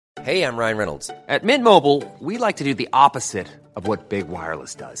Hey, I'm Ryan Reynolds. At Mint Mobile, we like to do the opposite of what Big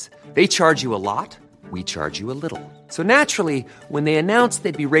Wireless does. They charge you a lot, we charge you a little. So naturally, when they announced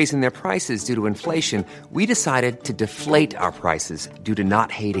they'd be raising their prices due to inflation, we decided to deflate our prices due to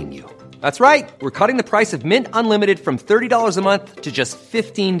not hating you. That's right. We're cutting the price of Mint Unlimited from $30 a month to just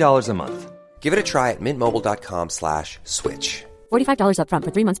 $15 a month. Give it a try at mintmobile.com/switch. $45 up front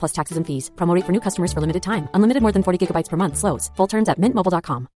for 3 months plus taxes and fees. Promo rate for new customers for limited time. Unlimited more than 40 gigabytes per month slows. Full terms at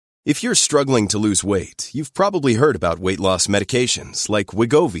mintmobile.com. If you're struggling to lose weight, you've probably heard about weight loss medications like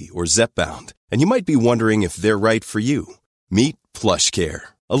Wegovy or Zepbound, and you might be wondering if they're right for you. Meet PlushCare,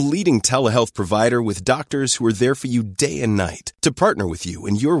 a leading telehealth provider with doctors who are there for you day and night to partner with you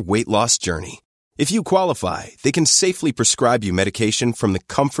in your weight loss journey. If you qualify, they can safely prescribe you medication from the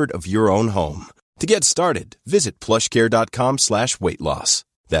comfort of your own home. To get started, visit plushcare.com/weightloss.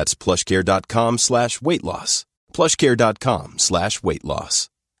 That's plushcare.com/weightloss. plushcare.com/weightloss.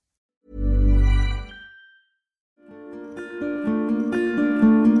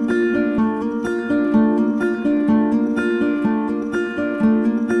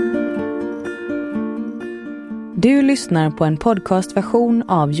 Du lyssnar på en podcastversion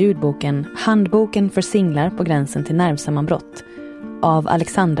av ljudboken Handboken för singlar på gränsen till nervsammanbrott av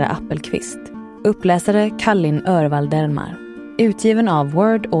Alexandra Appelqvist. Uppläsare Kallin Örvald-Dermar. Utgiven av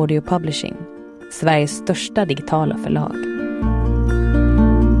Word Audio Publishing, Sveriges största digitala förlag.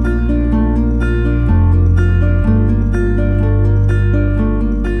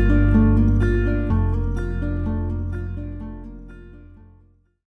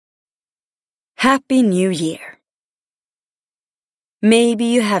 Happy New Year. Maybe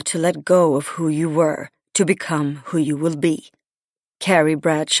you have to let go of who you were to become who you will be. Carrie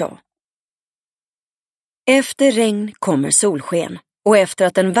Bradshaw. Efter regn kommer solsken, och efter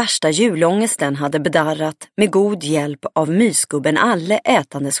att den värsta julångesten hade bedarrat med god hjälp av mysgubben Alle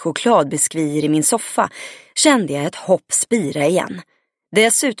ätandes chokladbiskvier i min soffa kände jag ett hopp spira igen.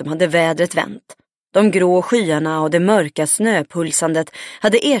 Dessutom hade vädret vänt. De grå skyarna och det mörka snöpulsandet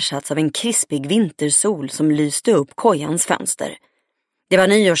hade ersatts av en krispig vintersol som lyste upp kojans fönster. Det var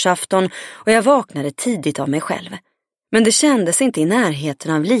nyårsafton och jag vaknade tidigt av mig själv. Men det kändes inte i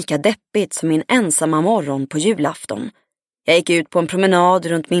närheten av lika deppigt som min ensamma morgon på julafton. Jag gick ut på en promenad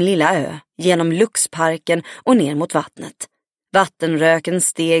runt min lilla ö, genom Luxparken och ner mot vattnet. Vattenröken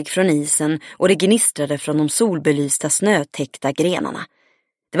steg från isen och det gnistrade från de solbelysta snötäckta grenarna.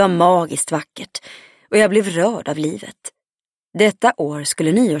 Det var magiskt vackert och jag blev rörd av livet. Detta år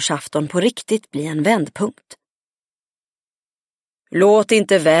skulle nyårsafton på riktigt bli en vändpunkt. Låt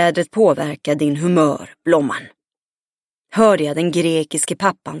inte vädret påverka din humör, blomman. Hörde jag den grekiske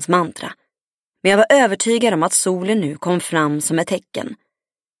pappans mantra. Men jag var övertygad om att solen nu kom fram som ett tecken.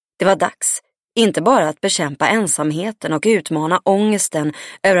 Det var dags, inte bara att bekämpa ensamheten och utmana ångesten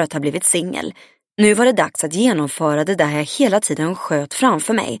över att ha blivit singel. Nu var det dags att genomföra det där jag hela tiden sköt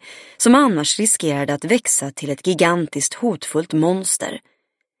framför mig, som annars riskerade att växa till ett gigantiskt hotfullt monster.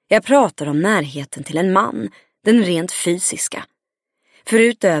 Jag pratar om närheten till en man, den rent fysiska.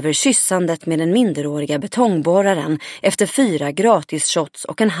 Förutöver kyssandet med den minderåriga betongborraren efter 4 gratis shots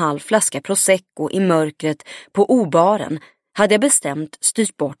och en halv flaska prosecco i mörkret på obaren hade jag bestämt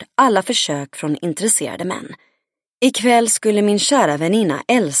styrt bort alla försök från intresserade män. Ikväll skulle min kära väninna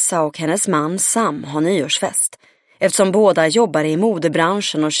Elsa och hennes man Sam ha nyårsfest. Eftersom båda jobbade i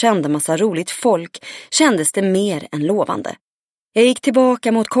modebranschen och kände massa roligt folk kändes det mer än lovande. Jag gick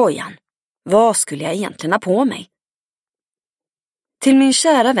tillbaka mot kojan. Vad skulle jag egentligen ha på mig? Till min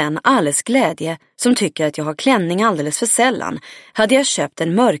kära vän Alles glädje, som tycker att jag har klänning alldeles för sällan, hade jag köpt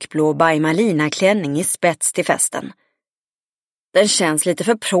en mörkblå By Malina-klänning i spets till festen. Den känns lite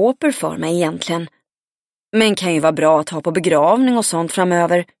för proper för mig egentligen. Men kan ju vara bra att ha på begravning och sånt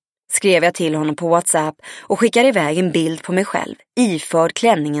framöver, skrev jag till honom på WhatsApp och skickade iväg en bild på mig själv, iförd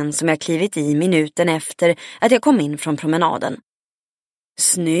klänningen som jag klivit i minuten efter att jag kom in från promenaden.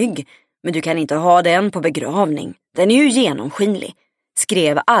 Snygg, men du kan inte ha den på begravning. Den är ju genomskinlig,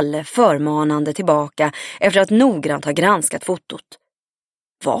 skrev Alle förmanande tillbaka efter att noggrant ha granskat fotot.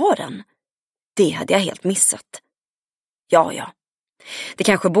 Var den? Det hade jag helt missat. Ja. Det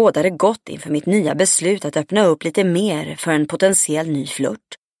kanske bådade gott inför mitt nya beslut att öppna upp lite mer för en potentiell ny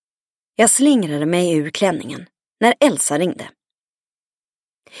flört. Jag slingrade mig ur klänningen när Elsa ringde.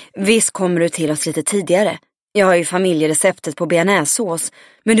 Visst kommer du till oss lite tidigare. Jag har ju familjereceptet på bearnaisesås,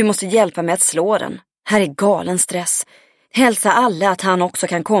 men du måste hjälpa mig att slå den. Här är galen stress. Hälsa alla att han också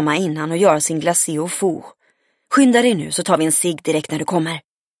kan komma innan och göra sin glacé au four. Skynda dig nu så tar vi en cigg direkt när du kommer.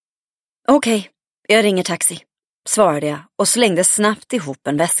 Okej, jag ringer taxi, svarade jag och slängde snabbt ihop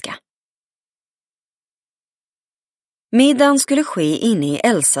en väska. Middagen skulle ske inne i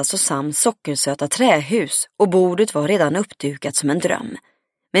Elsas och Sams sockersöta trähus och bordet var redan uppdukat som en dröm.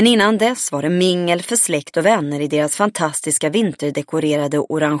 Men innan dess var det mingel för släkt och vänner i deras fantastiska vinterdekorerade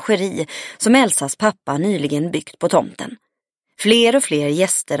orangeri som Elsas pappa nyligen byggt på tomten. Fler och fler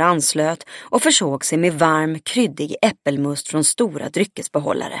gäster anslöt och försåg sig med varm, kryddig äppelmust från stora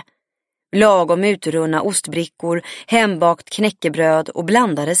dryckesbehållare. Lagom utrunna ostbrickor, hembakt knäckebröd och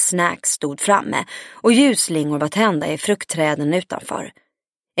blandade snacks stod framme och ljusslingor var tända i fruktträden utanför.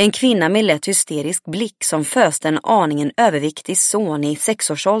 En kvinna med lätt hysterisk blick som föste en aningen överviktig son i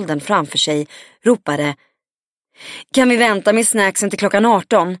 6-årsåldern framför sig ropade: "Kan vi vänta med snacksen till klockan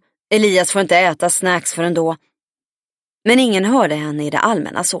 18? Elias får inte äta snacks förrän då." Men ingen hörde henne i det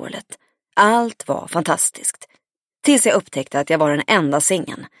allmänna sorlet. Allt var fantastiskt. Tills jag upptäckte att jag var den enda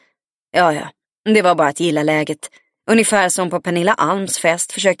singeln. Ja, det var bara att gilla läget. Ungefär som på Pernilla Alms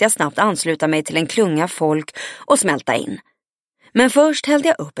fest försökte jag snabbt ansluta mig till en klunga folk och smälta in. Men först hällde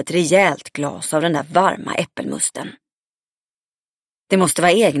jag upp ett rejält glas av den där varma äppelmusten. "Det måste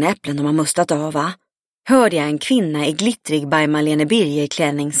vara egna äpplen de har mustat av, va?" hörde jag en kvinna i glittrig By Marlene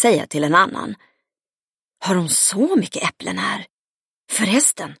Birger-klänning säga till en annan. "Har de så mycket äpplen här?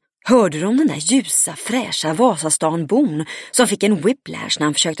 Förresten, hörde du om den där ljusa, fräscha Vasastan-bon som fick en whiplash när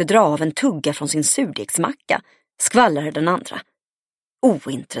han försökte dra av en tugga från sin surdegsmacka?" skvallrade den andra.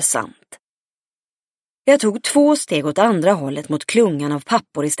 Ointressant. Jag tog 2 steg åt andra hållet mot klungan av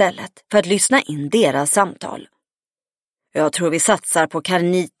pappor istället för att lyssna in deras samtal. "Jag tror vi satsar på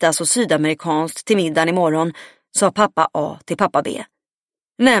carnitas och sydamerikanskt till middagen imorgon", sa pappa A till pappa B.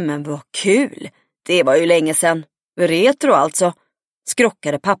 "Nej men vad kul, det var ju länge sedan. Retro alltså",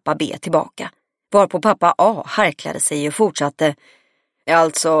 skrockade pappa B tillbaka, varpå pappa A harklade sig och fortsatte: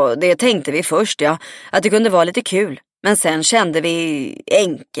 "Alltså, det tänkte vi först, ja, att det kunde vara lite kul, men sen kände vi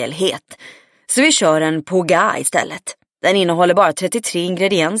enkelhet. Så vi kör en poga istället. Den innehåller bara 33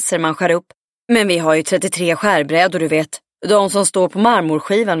 ingredienser man skär upp. Men vi har ju 33 skärbrädor, du vet. De som står på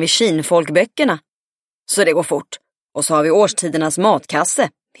marmorskivan vid kinfolkböckerna. Så det går fort. Och så har vi årstidernas matkasse.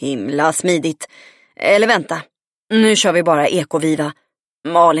 Himla smidigt. Eller vänta, nu kör vi bara ekoviva.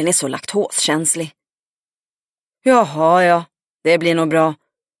 Malin är så laktoskänslig." "Jaha, ja, det blir nog bra.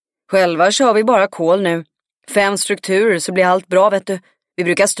 Själva kör vi bara kål nu. 5 strukturer så blir allt bra, vet du. Vi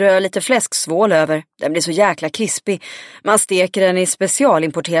brukar strö lite fläsksvål över. Den blir så jäkla krispig. Man steker den i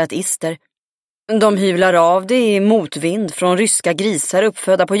specialimporterat ister. De hyvlar av det i motvind från ryska grisar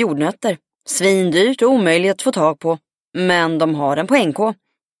uppfödda på jordnötter. Svindyrt och omöjligt att få tag på. Men de har den på NK.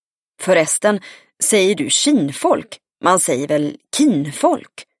 Förresten, säger du kinfolk? Man säger väl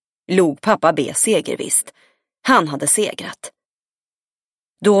kinfolk?" log pappa B segervisst. Han hade segrat.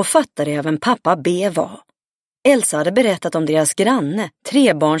 Då fattade jag vem pappa B var. Elsa hade berättat om deras granne,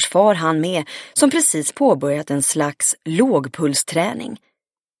 3-barnsfar han med, som precis påbörjat en slags lågpulsträning.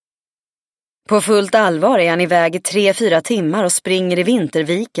 På fullt allvar är han iväg i 3-4 timmar och springer i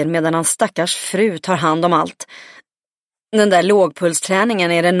vinterviken medan hans stackars fru tar hand om allt. Den där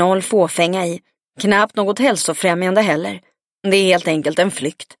lågpulsträningen är det 0 fåfänga i. Knappt något hälsofrämjande heller. Det är helt enkelt en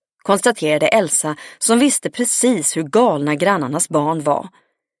flykt, konstaterade Elsa som visste precis hur galna grannarnas barn var.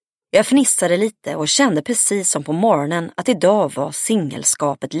 Jag fnissade lite och kände precis som på morgonen att idag var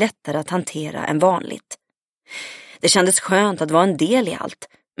singelskapet lättare att hantera än vanligt. Det kändes skönt att vara en del i allt,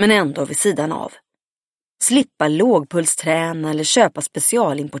 men ändå vid sidan av. Slippa lågpulsträna eller köpa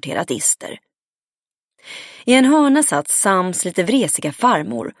specialimporterat ister. I en hörna satt Sams lite vresiga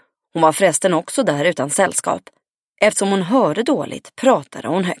farmor. Hon var förresten också där utan sällskap. Eftersom hon hörde dåligt pratade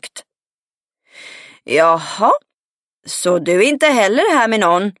hon högt. "Jaha, så du är inte heller här med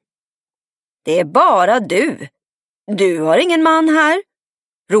någon? Det är bara du. Du har ingen man här?"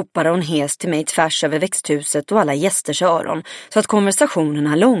 ropade hon hes till mig tvärs över växthuset och alla gästers öron så att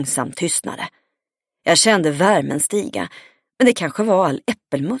konversationerna långsamt tystnade. Jag kände värmen stiga, men det kanske var all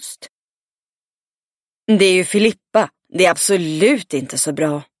äppelmust. "Det är ju Filippa, det är absolut inte så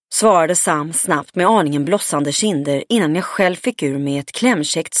bra", svarade Sam snabbt med aningen blossande kinder innan jag själv fick ur mig ett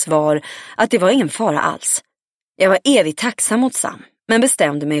klämkäckt svar att det var ingen fara alls. Jag var evigt tacksam mot Sam, men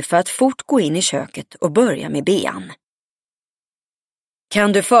bestämde mig för att fort gå in i köket och börja med bean.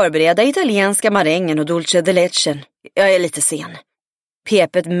 "Kan du förbereda italienska marängen och dulce de leche? Jag är lite sen."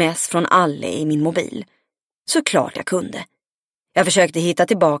 Pepet mess från Alle i min mobil. Såklart jag kunde. Jag försökte hitta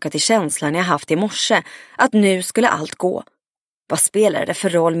tillbaka till känslan jag haft i morse, att nu skulle allt gå. Vad spelar det för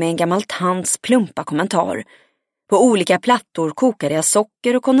roll med en gammal tants plumpa kommentar? På olika plattor kokade jag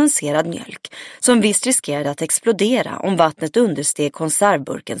socker och kondenserad mjölk, som visst riskerade att explodera om vattnet understeg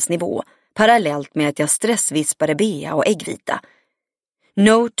konservburkens nivå, parallellt med att jag stressvispade bea och äggvita.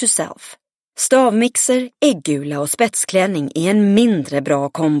 Note to self. Stavmixer, äggula och spetsklänning är en mindre bra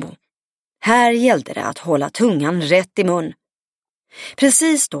kombo. Här gällde det att hålla tungan rätt i mun.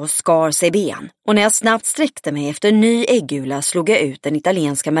 Precis då skar sig ben och när jag snabbt sträckte mig efter ny äggula slog jag ut den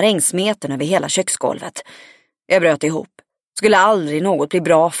italienska marängsmeten över hela köksgolvet. Jag bröt ihop. Skulle aldrig något bli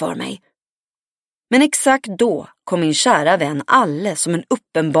bra för mig. Men exakt då kom min kära vän Alle som en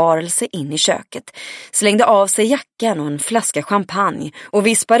uppenbarelse in i köket, slängde av sig jackan och en flaska champagne och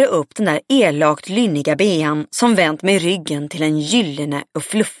vispade upp den där elakt lynniga bean som vänt mig ryggen till en gyllene och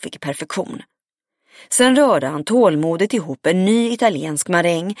fluffig perfektion. Sen rörde han tålmodigt ihop en ny italiensk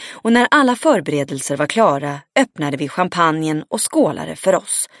maräng och när alla förberedelser var klara öppnade vi champagnen och skålade för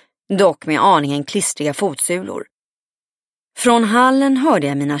oss, dock med aningen klistriga fotsulor. Från hallen hörde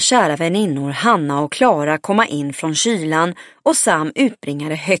jag mina kära väninnor Hanna och Klara komma in från kylan och Sam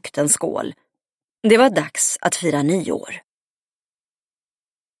utbringade högt en skål. Det var dags att fira nyår.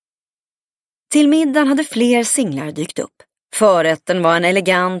 Till middagen hade fler singlar dykt upp. Förrätten var en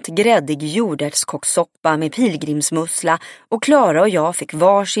elegant, gräddig jordärtskockssoppa med pilgrimsmussla och Klara och jag fick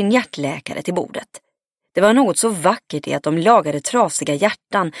varsin hjärtläkare till bordet. Det var något så vackert i att de lagade trasiga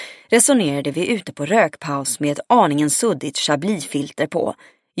hjärtan, resonerade vi ute på rökpaus med ett aningen suddigt chablisfilter på,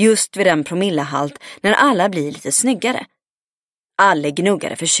 just vid den promillehalt när alla blir lite snyggare. Alle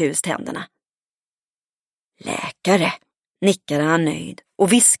gnuggade förtjust händerna. Läkare, nickade han nöjd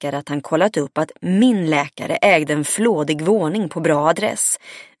och viskade att han kollat upp att min läkare ägde en flådig våning på bra adress,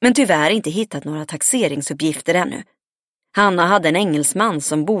 men tyvärr inte hittat några taxeringsuppgifter ännu. Hanna hade en engelsman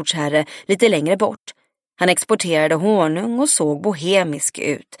som bordsherre lite längre bort. Han exporterade honung och såg bohemisk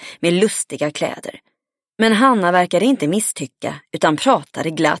ut med lustiga kläder. Men Hanna verkade inte misstycka utan pratade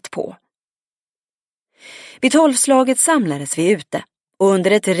glatt på. Vid 12-slaget samlades vi ute och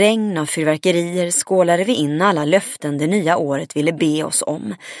under ett regn av fyrverkerier skålade vi in alla löften det nya året ville be oss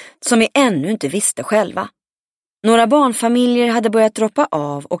om, som vi ännu inte visste själva. Några barnfamiljer hade börjat droppa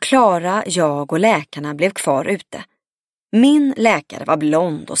av och Klara, jag och läkarna blev kvar ute. Min läkare var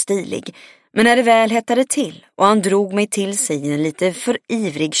blond och stilig, men när det väl hettade till och han drog mig till sig i en lite för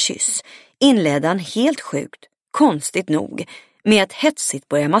ivrig kyss inledde han helt sjukt, konstigt nog, med att hetsigt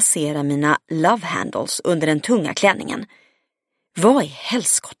börja massera mina love handles under den tunga klänningen. Vad i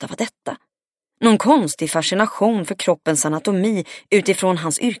helskotta var detta? Någon konstig fascination för kroppens anatomi utifrån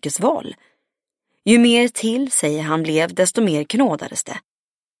hans yrkesval. Ju mer till sig han blev, desto mer knådades det.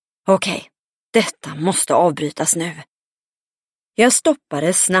 Okej, detta måste avbrytas nu. Jag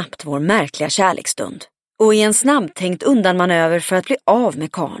stoppade snabbt vår märkliga kärleksstund och i en snabbtänkt undanmanöver för att bli av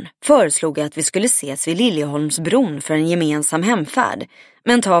med karn föreslog jag att vi skulle ses vid Liljeholmsbron för en gemensam hemfärd,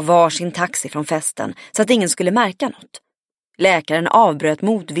 men ta varsin taxi från festen så att ingen skulle märka något. Läkaren avbröt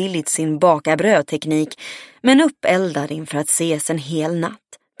motvilligt sin baka brödteknik, men uppeldad inför att ses en hel natt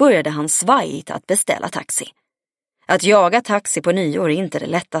började han svajigt att beställa taxi. Att jaga taxi på nyår är inte det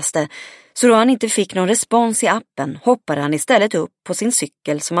lättaste, så då han inte fick någon respons i appen hoppade han istället upp på sin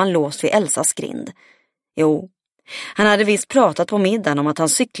cykel som han låst vid Elsas grind. Jo, han hade visst pratat på middagen om att han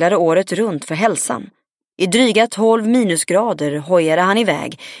cyklade året runt för hälsan. I dryga 12 minusgrader hojade han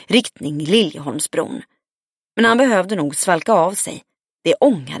iväg, riktning Liljeholmsbron. Men han behövde nog svalka av sig. Det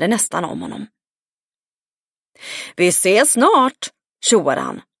ångade nästan om honom. Vi ses snart, tjoade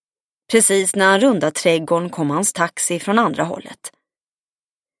han. Precis när han rundade trädgården kom hans taxi från andra hållet.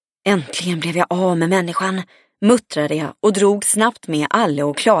 Äntligen blev jag av med människan, muttrade jag och drog snabbt med Alle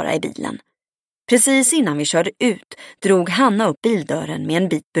och Klara i bilen. Precis innan vi körde ut drog Hanna upp bildörren med en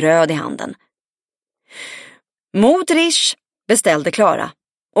bit bröd i handen. Motrisch, beställde Klara,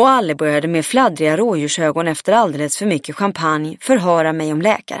 och Alle började med fladdriga rådjursögon efter alldeles för mycket champagne förhöra mig om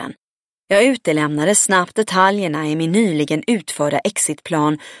läkaren. Jag utelämnade snabbt detaljerna i min nyligen utförda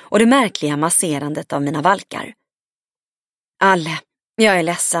exitplan och det märkliga masserandet av mina valkar. Alle, jag är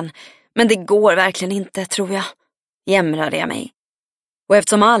ledsen, men det går verkligen inte, tror jag, jämrade jag mig. Och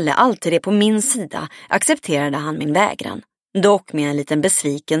eftersom Alle alltid är på min sida accepterade han min vägran, dock med en liten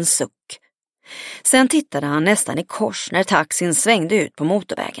besviken suck. Sen tittade han nästan i kors när taxin svängde ut på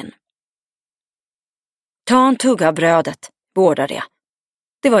motorvägen. Ta en tugga av brödet, beordrade jag.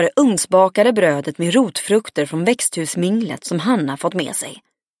 Det var det ugnsbakade brödet med rotfrukter från växthusminglet som Hanna fått med sig.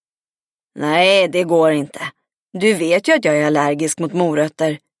 Nej, det går inte. Du vet ju att jag är allergisk mot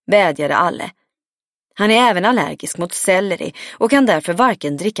morötter, vädjade Alle. Han är även allergisk mot selleri och kan därför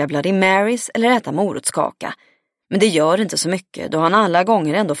varken dricka Bloody Marys eller äta morotskaka. Men det gör inte så mycket då han alla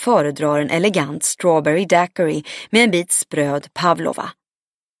gånger ändå föredrar en elegant strawberry daiquiri med en bit spröd pavlova.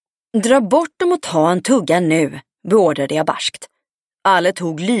 Dra bort dem och ta en tugga nu, beordrade jag barskt. Alle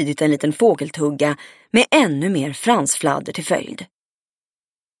tog lydigt en liten fågeltugga med ännu mer fransfladder till följd.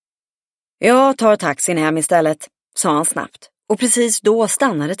 Jag tar taxin hem istället, sa han snabbt. Och precis då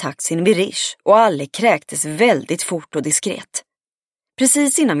stannade taxin vid Rish och Alec kräktes väldigt fort och diskret.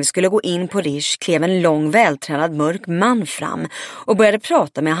 Precis innan vi skulle gå in på Rish klev en lång vältränad mörk man fram och började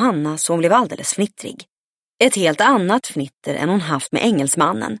prata med Hanna så hon blev alldeles fnittrig. Ett helt annat fnitter än hon haft med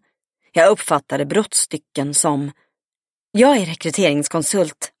engelsmannen. Jag uppfattade brottstycken som: jag är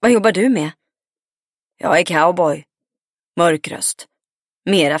rekryteringskonsult, vad jobbar du med? Jag är cowboy. Mörk röst.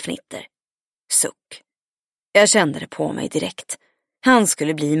 Mera fnitter. Suck. Jag kände det på mig direkt. Han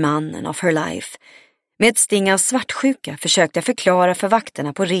skulle bli mannen of her life. Med ett sting av svartsjuka försökte jag förklara för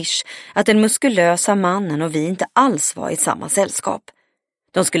vakterna på Rish att den muskulösa mannen och vi inte alls var i samma sällskap.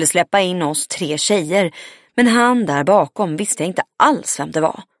 De skulle släppa in oss 3 tjejer, men han där bakom visste jag inte alls vem det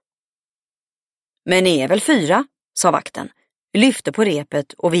var. Men ni är väl 4, sa vakten. Vi lyfte på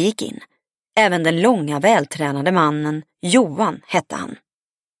repet och vi gick in. Även den långa vältränade mannen, Johan hette han.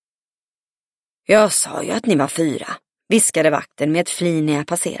 Jag sa ju att ni var 4, viskade vakten med ett flin när jag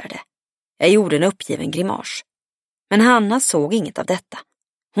passerade. Jag gjorde en uppgiven grimas. Men Hanna såg inget av detta.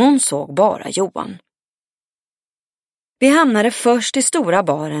 Hon såg bara Johan. Vi hamnade först i stora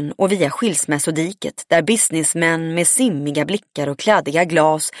baren och via skilsmässodiket där businessmän med simmiga blickar och kladdiga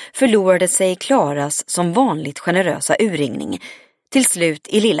glas förlorade sig i Klaras som vanligt generösa urringning, till slut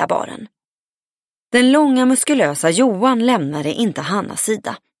i lilla baren. Den långa muskulösa Johan lämnade inte Hannas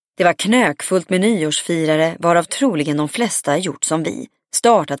sida. Det var knökfullt med nyårsfirare varav troligen de flesta gjort som vi,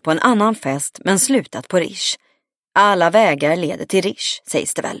 startat på en annan fest men slutat på Rish. Alla vägar leder till Rish,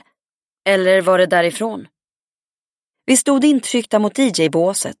 sägs det väl. Eller var det därifrån? Vi stod intryckta mot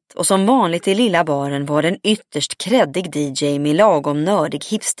DJ-båset och som vanligt i lilla baren var det en ytterst kreddig DJ med lagom nördig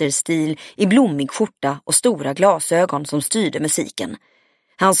hipsterstil i blommig skjorta och stora glasögon som styrde musiken.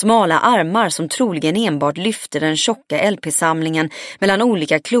 Hans smala armar som troligen enbart lyfte den tjocka LP-samlingen mellan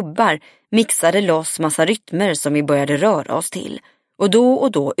olika klubbar mixade loss massa rytmer som vi började röra oss till. Och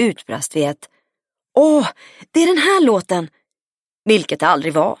då utbrast vi ett "Åh, det är den här låten!" Vilket det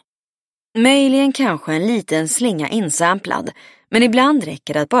aldrig var. Möjligen kanske en liten slinga insamplad, men ibland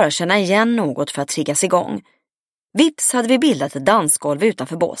räcker det att bara känna igen något för att triggas igång. Vips hade vi bildat ett dansgolv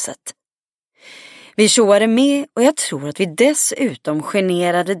utanför båset. Vi tjoade med och jag tror att vi dessutom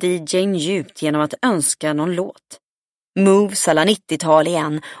generade DJ:n djupt genom att önska någon låt. Moves alla 90-tal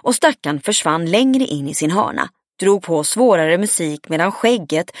igen och stackaren försvann längre in i sin hörna. Drog på svårare musik medan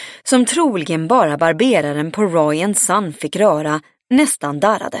skägget, som troligen bara barberaren på Roy & Son fick röra, nästan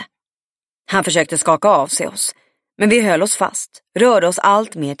darrade. Han försökte skaka av sig oss, men vi höll oss fast, rörde oss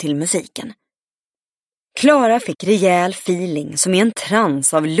allt mer till musiken. Klara fick rejäl feeling som i en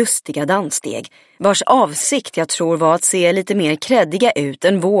trans av lustiga danssteg, vars avsikt jag tror var att se lite mer kreddiga ut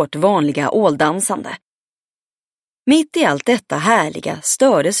än vårt vanliga åldansande. Mitt i allt detta härliga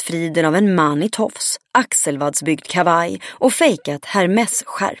stördes friden av en man i tofs, axelvaddsbyggd kavaj och fejkat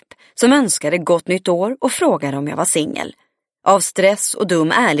Hermes-skärp som önskade gott nytt år och frågade om jag var singel. Av stress och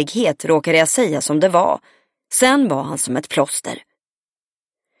dum ärlighet råkade jag säga som det var. Sen var han som ett plåster.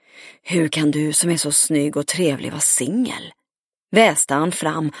 Hur kan du som är så snygg och trevlig vara singel? Väste han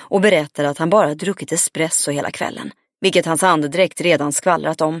fram och berättade att han bara druckit espresso hela kvällen, vilket hans andedräkt redan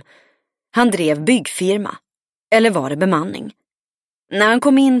skvallrat om. Han drev byggfirma. Eller var det bemanning? När han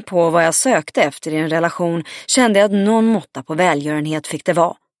kom in på vad jag sökte efter i en relation kände jag att någon måtta på välgörenhet fick det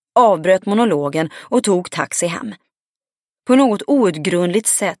vara. Avbröt monologen och tog taxi hem. På något outgrundligt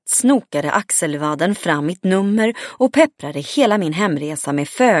sätt snokade axelvadden fram mitt nummer och pepprade hela min hemresa med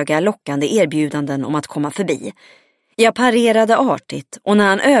föga lockande erbjudanden om att komma förbi. Jag parerade artigt och när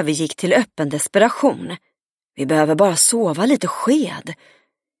han övergick till öppen desperation. Vi behöver bara sova lite sked.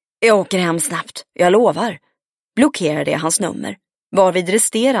 Jag åker hem snabbt, jag lovar. Blockerade jag hans nummer, varvid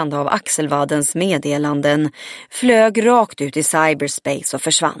resterande av axelvaddens meddelanden flög rakt ut i cyberspace och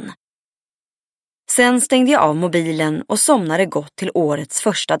försvann. Sen stängde jag av mobilen och somnade gott till årets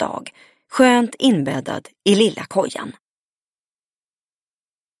första dag, skönt inbäddad i lilla kojan.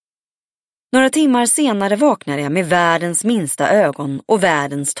 Några timmar senare vaknade jag med världens minsta ögon och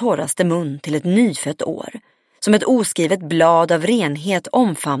världens torraste mun till ett nyfött år. Som ett oskrivet blad av renhet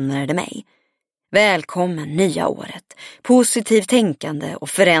omfamnade det mig. Välkommen nya året, positivt tänkande och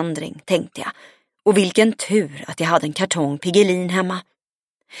förändring, tänkte jag. Och vilken tur att jag hade en kartong Piggelin hemma.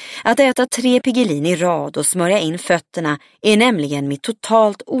 Att äta 3 Piggelin i rad och smörja in fötterna är nämligen mitt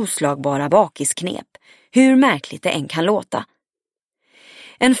totalt oslagbara bakisknep, hur märkligt det än kan låta.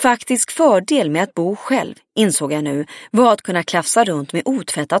 En faktisk fördel med att bo själv, insåg jag nu, var att kunna klafsa runt med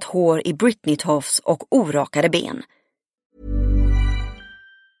otvättat hår i Britney-tofs och orakade ben.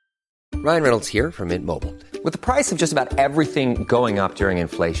 Ryan Reynolds here from Mint Mobile. With the price of just about everything going up during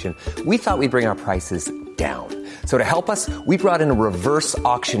inflation, we thought we'd bring our prices down. So to help us, we brought in a reverse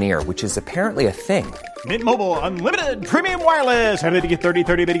auctioneer, which is apparently a thing. Mint Mobile Unlimited Premium Wireless. How to get 30,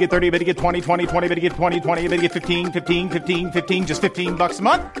 30, how to get 30, how to get 20, 20, 20, how to get 20, 20, how to get 15, 15, 15, 15, just $15 a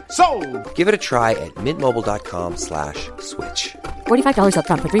month? Sold! Give it a try at mintmobile.com/switch. $45 up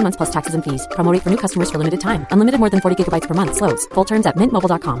front for 3 months plus taxes and fees. Promo rate for new customers for limited time. Unlimited more than 40 gigabytes per month. Slows full terms at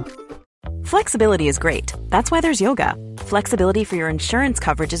mintmobile.com. Flexibility is great. That's why there's yoga. Flexibility for your insurance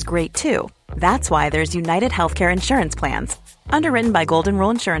coverage is great too. That's why there's United Healthcare Insurance Plans. Underwritten by Golden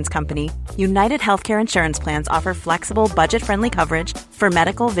Rule Insurance Company, United Healthcare Insurance Plans offer flexible, budget-friendly coverage for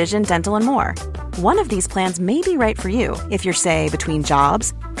medical, vision, dental, and more. One of these plans may be right for you if you're, say, between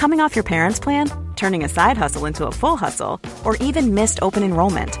jobs, coming off your parents' plan, turning a side hustle into a full hustle, or even missed open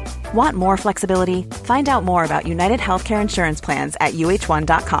enrollment. Want more flexibility? Find out more about United Healthcare Insurance Plans at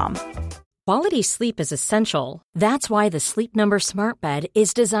uh1.com. Quality sleep is essential. That's why the Sleep Number Smart Bed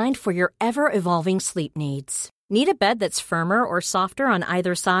is designed for your ever-evolving sleep needs. Need a bed that's firmer or softer on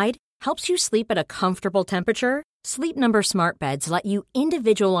either side? Helps you sleep at a comfortable temperature? Sleep Number Smart Beds let you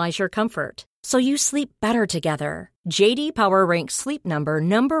individualize your comfort, so you sleep better together. J.D. Power ranks Sleep Number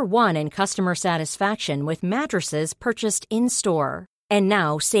 #1 in customer satisfaction with mattresses purchased in-store. And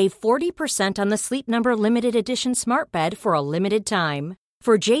now save 40% on the Sleep Number Limited Edition Smart Bed for a limited time.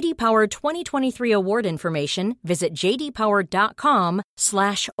 For J.D. Power 2023 award information, visit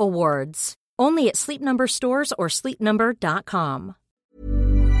jdpower.com/awards. Only at Sleep Number stores or sleepnumber.com.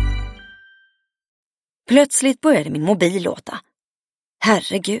 Plötsligt började min mobil låta.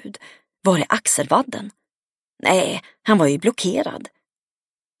 Herregud, var det axelvadden? Nej, han var ju blockerad.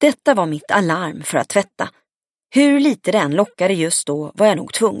 Detta var mitt alarm för att tvätta. Hur lite det än lockade just då var jag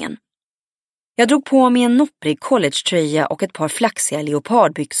nog tvungen. Jag drog på mig en nopprig collegetröja och ett par flaxiga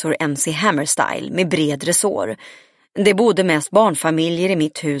leopardbyxor MC Hammer Style med bred resår. Det bodde mest barnfamiljer i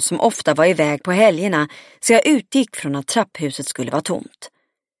mitt hus som ofta var iväg på helgerna, så jag utgick från att trapphuset skulle vara tomt.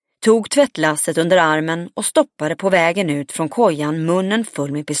 Tog tvättlasset under armen och stoppade på vägen ut från kojan munnen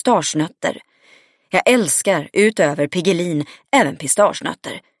full med pistagenötter. Jag älskar, utöver Piggelin, även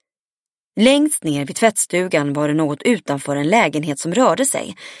pistagenötter. Längst ner vid tvättstugan var det något utanför en lägenhet som rörde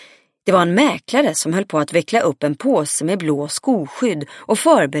sig. Det var en mäklare som höll på att veckla upp en påse med blå skoskydd och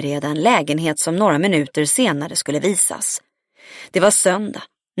förbereda en lägenhet som några minuter senare skulle visas. Det var söndag,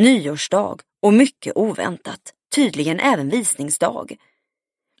 nyårsdag och mycket oväntat, tydligen även visningsdag.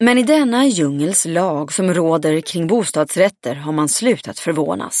 Men i denna djungels lag som råder kring bostadsrätter har man slutat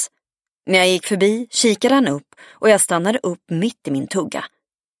förvånas. När jag gick förbi kikade han upp och jag stannade upp mitt i min tugga.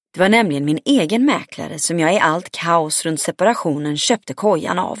 Det var nämligen min egen mäklare som jag i allt kaos runt separationen köpte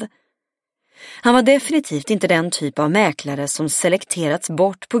kojan av. Han var definitivt inte den typ av mäklare som selekterats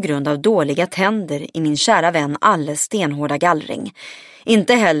bort på grund av dåliga tänder i min kära vän Alles stenhårda gallring.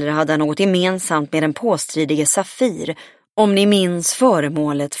 Inte heller hade han något gemensamt med den påstridige Safir, om ni minns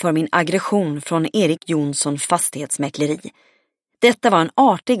föremålet för min aggression från Erik Jonsson fastighetsmäkleri. Detta var en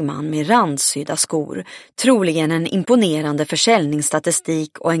artig man med randsydda skor, troligen en imponerande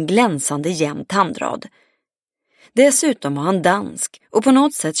försäljningsstatistik och en glänsande jämn tandrad. Dessutom var han dansk och på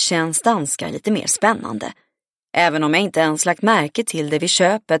något sätt känns danskar lite mer spännande. Även om jag inte ens lagt märke till det vid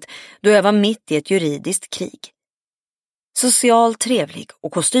köpet då jag var mitt i ett juridiskt krig. Socialt trevlig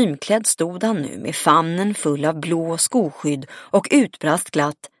och kostymklädd stod han nu med famnen full av blå skoskydd och utbrast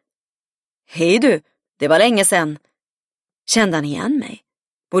glatt. Hej du, det var länge sedan. Kände han igen mig?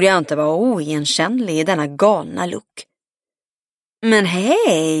 Borde jag inte vara oigenkännlig i denna galna look? Men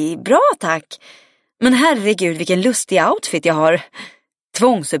hej, bra tack. Men herregud vilken lustig outfit jag har.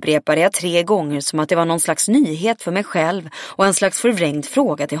 Tvångsupprepade jag 3 gånger som att det var någon slags nyhet för mig själv och en slags förvrängd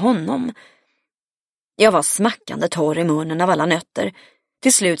fråga till honom. Jag var smackande torr i munnen av alla nötter.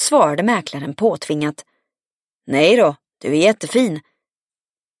 Till slut svarade mäklaren påtvingat. Nej då, du är jättefin.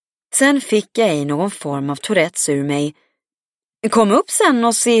 Sen fick jag i någon form av Tourettes ur mig. Kom upp sen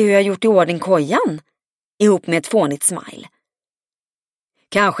och se hur jag gjort i ordning kojan. Ihop med ett fånigt smile.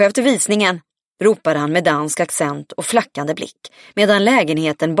 Kanske efter visningen, ropade han med dansk accent och flackande blick, medan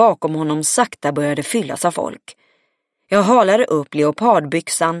lägenheten bakom honom sakta började fyllas av folk. Jag halade upp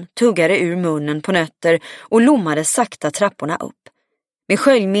leopardbyxan, tuggade ur munnen på nötter och lommade sakta trapporna upp, med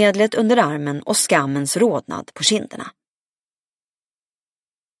sköljmedlet under armen och skammens rodnad på kinderna.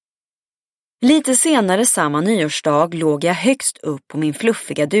 Lite senare samma nyårsdag låg jag högst upp på min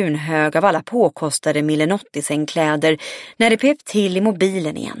fluffiga dunhög av alla påkostade Millenotti-sängkläder när det pep till i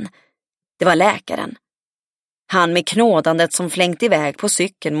mobilen igen. Det var läkaren. Han med knådandet som flängt iväg på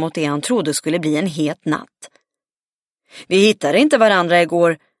cykeln mot det han trodde skulle bli en het natt. Vi hittade inte varandra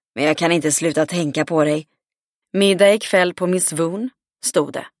igår, Men jag kan inte sluta tänka på dig. Middag ikväll på Miss Woon,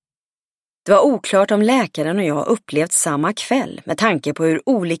 stod det. Det var oklart om läkaren och jag upplevt samma kväll med tanke på hur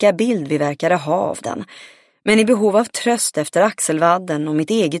olika bild vi verkade ha av den. Men i behov av tröst efter axelvadden och mitt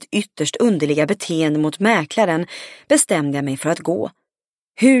eget ytterst underliga beteende mot mäklaren bestämde jag mig för att gå.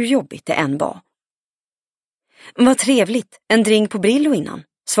 Hur jobbigt det än var. Vad trevligt, en drink på Brillo innan,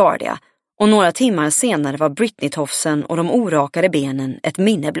 svarade jag. Och några timmar senare var Britney-tofsen och de orakade benen ett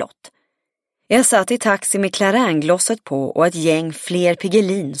minne blott. Jag satt i taxi med Clarin-glosset på och ett gäng fler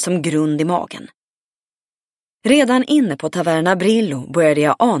Piggelin som grund i magen. Redan inne på Taverna Brillo började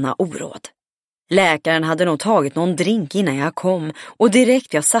jag ana oråd. Läkaren hade nog tagit någon drink innan jag kom och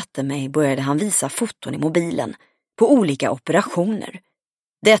direkt jag satte mig började han visa foton i mobilen på olika operationer.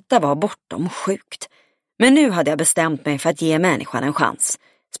 Detta var bortom sjukt. Men nu hade jag bestämt mig för att ge människan en chans.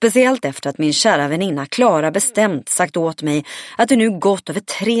 Speciellt efter att min kära väninna Klara bestämt sagt åt mig att det nu gått över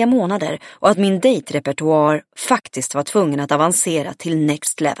 3 månader och att min dejtrepertoar faktiskt var tvungen att avancera till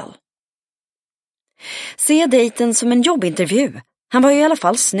next level. Se dejten som en jobbintervju. Han var ju i alla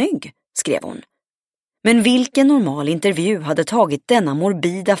fall snygg, skrev hon. Men vilken normal intervju hade tagit denna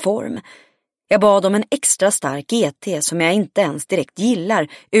morbida form? Jag bad om en extra stark GT som jag inte ens direkt gillar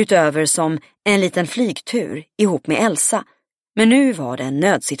utöver som en liten flygtur ihop med Elsa. Men nu var det en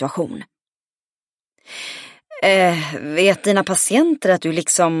nödsituation. Vet dina patienter att du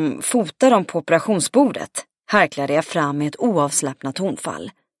liksom fotar dem på operationsbordet? Harklade jag fram med ett oavslappnat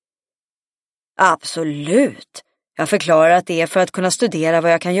tonfall. Absolut. Jag förklarar att det är för att kunna studera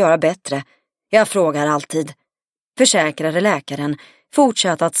vad jag kan göra bättre. Jag frågar alltid. Försäkrade läkaren,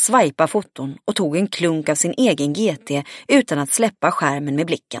 fortsatte att swipa foton och tog en klunk av sin egen GT utan att släppa skärmen med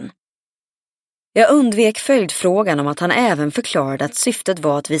blicken. Jag undvek följdfrågan om att han även förklarade att syftet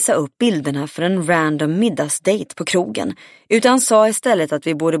var att visa upp bilderna för en random middagsdate på krogen, utan sa istället att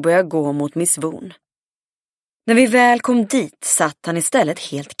vi borde börja gå mot Miss Woon. När vi väl kom dit satt han istället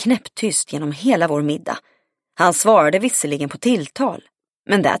helt knäpptyst genom hela vår middag. Han svarade visserligen på tilltal,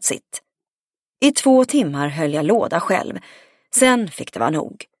 men that's it. I 2 timmar höll jag låda själv, sen fick det vara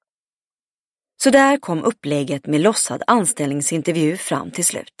nog. Så där kom upplägget med lossad anställningsintervju fram till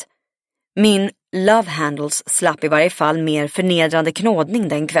slut. Min love handles slapp i varje fall mer förnedrande knådning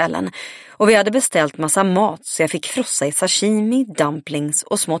den kvällen och vi hade beställt massa mat så jag fick frossa i sashimi, dumplings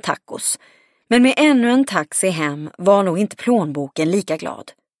och små tacos. Men med ännu en taxi hem var nog inte plånboken lika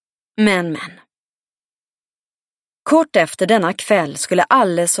glad. Men. Kort efter denna kväll skulle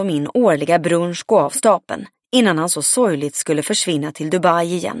Alles och min årliga brunch gå av stapeln innan han så sorgligt skulle försvinna till Dubai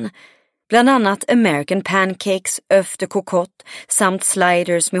igen. Bland annat American pancakes, œuf de cocotte samt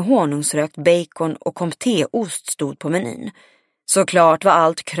sliders med honungsrökt bacon och comté-ost stod på menyn. Såklart var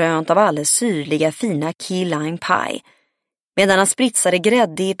allt krönt av Alles syrliga fina key lime pie. Medan han spritsade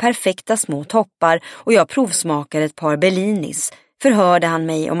grädde i perfekta små toppar och jag provsmakade ett par bellinis förhörde han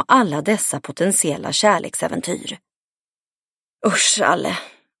mig om alla dessa potentiella kärleksäventyr. Usch Alle,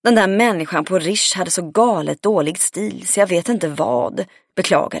 den där människan på Rish hade så galet dålig stil så jag vet inte vad,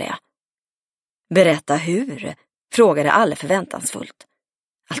 beklagade jag. Berätta hur, frågade Alle förväntansfullt.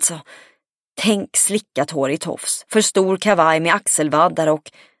 Alltså, tänk slickat hår i tofs, för stor kavaj med axelvaddar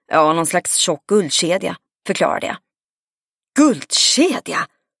och någon slags tjock guldkedja, förklarade jag. Guldkedja!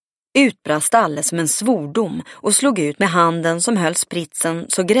 Utbrast Alle som en svordom och slog ut med handen som höll spritsen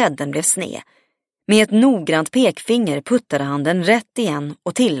så grädden blev sned. Med ett noggrant pekfinger puttade han den rätt igen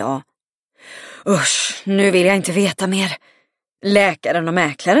och tillade. Usch, nu vill jag inte veta mer. Läkaren och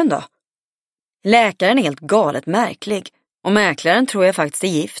mäklaren då? Läkaren är helt galet märklig och mäklaren tror jag faktiskt är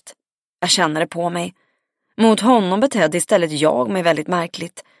gift. Jag känner det på mig. Mot honom betedde istället jag mig väldigt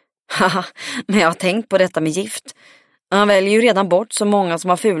märkligt. Haha, men jag har tänkt på detta med gift. Han väljer ju redan bort så många som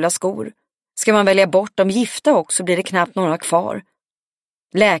har fula skor. Ska man välja bort de gifta också blir det knappt några kvar.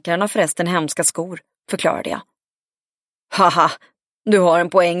 Läkaren har förresten hemska skor, förklarade jag. Haha, du har en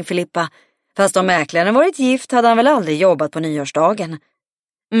poäng Filippa. Fast om mäklaren varit gift hade han väl aldrig jobbat på nyårsdagen.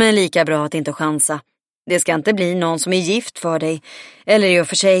 Men lika bra att inte chansa. Det ska inte bli någon som är gift för dig. Eller i och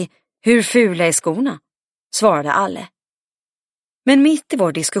för sig, hur fula är skorna? Svarade Alle. Men mitt i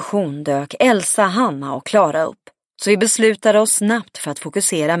vår diskussion dök Elsa, Hanna och Klara upp. Så vi beslutade oss snabbt för att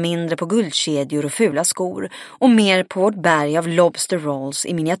fokusera mindre på guldkedjor och fula skor och mer på vårt berg av lobster rolls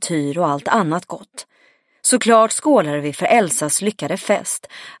i miniatyr och allt annat gott. Såklart skålade vi för Elsas lyckade fest,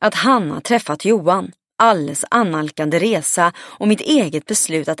 att Hanna träffat Johan, Alles annalkande resa och mitt eget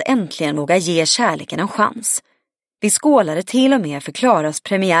beslut att äntligen våga ge kärleken en chans. Vi skålade till och med för Klaras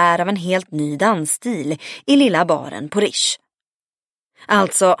premiär av en helt ny dansstil i lilla baren på Rish.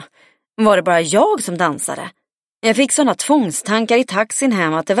 Alltså, var det bara jag som dansade? Jag fick såna tvångstankar i taxin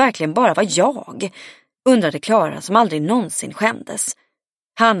hem att det verkligen bara var jag, undrade Klara som aldrig någonsin skämdes.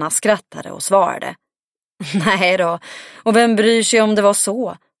 Hanna skrattade och svarade: nej då, och vem bryr sig om det var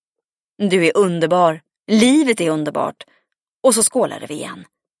så? Du är underbar, livet är underbart. Och så skålade vi igen.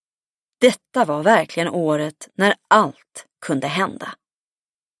 Detta var verkligen året när allt kunde hända.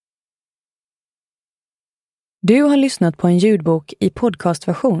 Du har lyssnat på en ljudbok i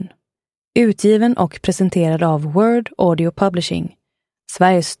podcastversion. Utgiven och presenterad av Word Audio Publishing,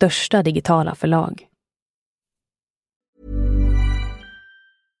 Sveriges största digitala förlag.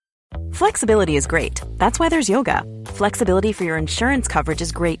 Flexibility is great. That's why there's yoga. Flexibility for your insurance coverage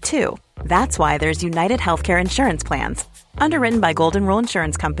is great too. That's why there's United Healthcare Insurance Plans. Underwritten by Golden Rule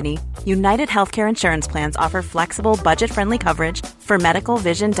Insurance Company, United Healthcare Insurance Plans offer flexible, budget-friendly coverage for medical,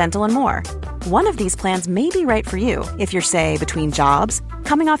 vision, dental, and more. One of these plans may be right for you if you're, say, between jobs,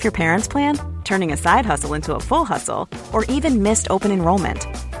 coming off your parents' plan, turning a side hustle into a full hustle, or even missed open enrollment.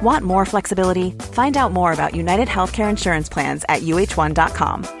 Want more flexibility? Find out more about United Healthcare Insurance Plans at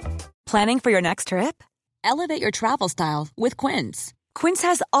uh1.com. Planning for your next trip? Elevate your travel style with Quince. Quince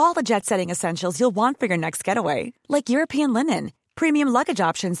has all the jet-setting essentials you'll want for your next getaway, like European linen, premium luggage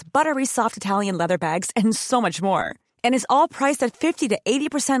options, buttery soft Italian leather bags, and so much more. And is all priced at 50 to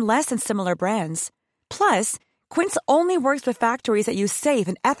 80% less than similar brands. Plus, Quince only works with factories that use safe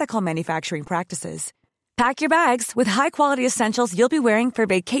and ethical manufacturing practices. Pack your bags with high-quality essentials you'll be wearing for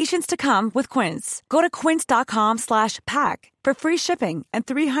vacations to come with Quince. Go to quince.com/pack for free shipping and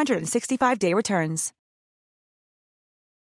 365-day returns.